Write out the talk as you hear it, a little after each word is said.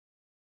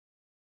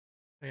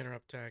I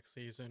interrupt tax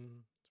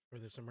season for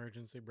this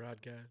emergency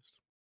broadcast.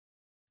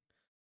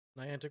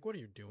 Niantic, what are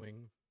you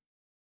doing?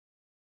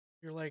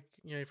 You're like,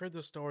 you've heard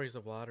the stories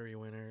of lottery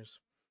winners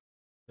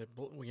that,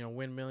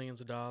 win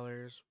millions of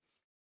dollars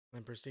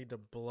and proceed to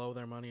blow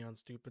their money on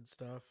stupid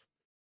stuff.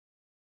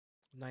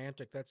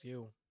 Niantic, that's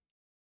you.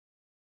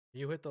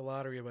 You hit the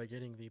lottery by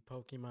getting the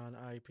Pokemon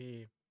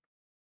IP.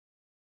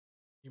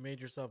 You made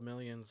yourself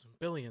millions,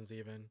 billions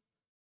even.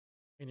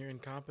 In your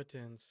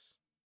incompetence,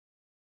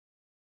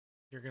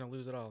 you're going to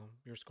lose it all.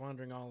 You're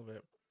squandering all of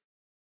it.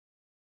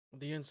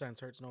 The incense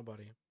hurts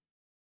nobody.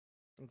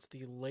 It's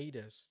the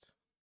latest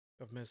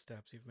of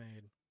missteps you've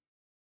made.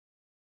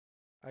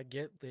 I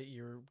get that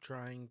you're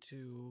trying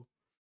to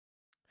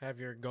have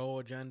your go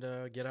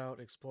agenda, get out,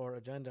 explore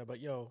agenda, but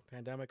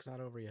pandemic's not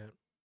over yet.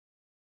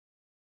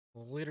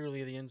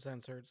 Literally, the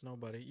incense hurts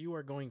nobody. You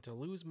are going to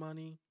lose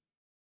money,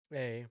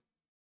 A,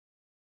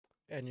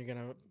 and you're going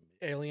to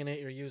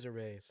alienate your user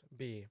base,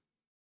 B.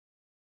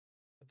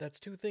 That's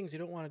two things you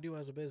don't want to do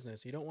as a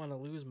business. You don't want to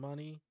lose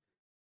money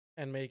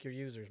and make your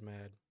users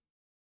mad.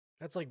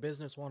 That's like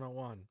business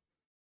 101.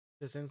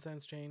 This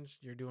incense change,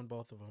 you're doing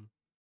both of them.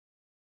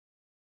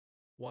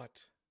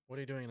 What? What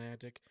are you doing,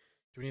 Niantic?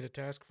 Do we need a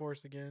task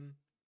force again?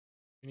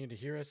 You need to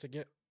hear us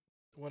again?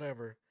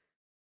 Whatever.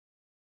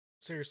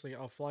 Seriously,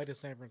 I'll fly to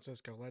San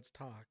Francisco. Let's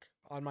talk.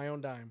 On my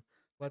own dime.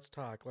 Let's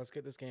talk. Let's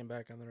get this game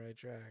back on the right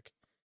track.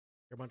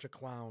 You're a bunch of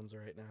clowns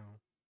right now.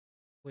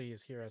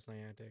 Please hear us,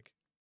 Niantic.